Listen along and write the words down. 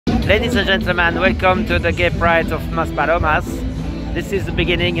Ladies and gentlemen, welcome to the Gay Pride of Maspalomas. This is the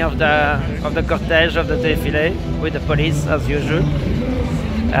beginning of the cortege of the défilé with the police as usual.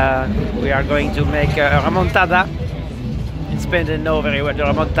 We are going to make a remontada. In Spain they know very well the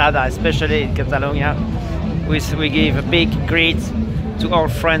remontada, especially in Catalonia. We give a big greet to all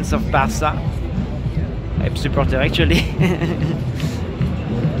friends of Barca. I'm supporter actually.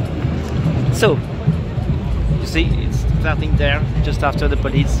 So, you see, it's starting there, just after the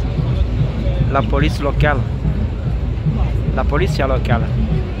police. La police locale. La policia locale.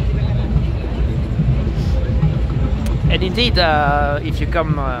 And indeed, if you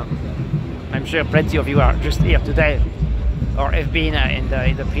come, I'm sure plenty of you are just here today, or have been in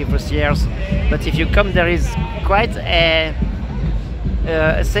the previous years. But if you come, there is quite a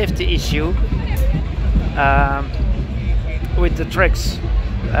safety issue with the trucks,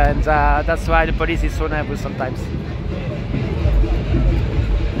 and that's why the police is so nervous sometimes.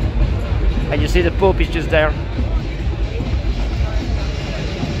 And you see the Pope is just there.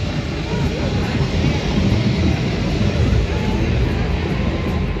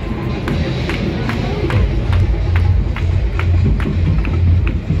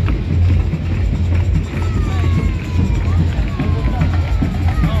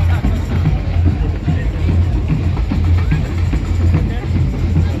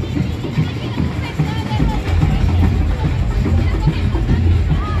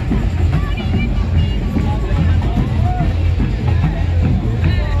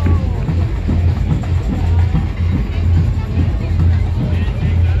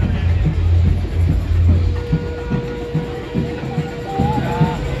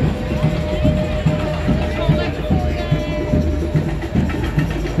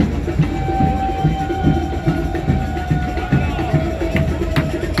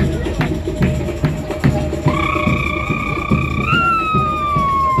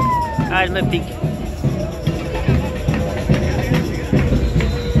 I'm a pig.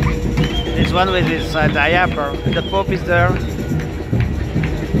 There's one with his diaper. The Pope is there.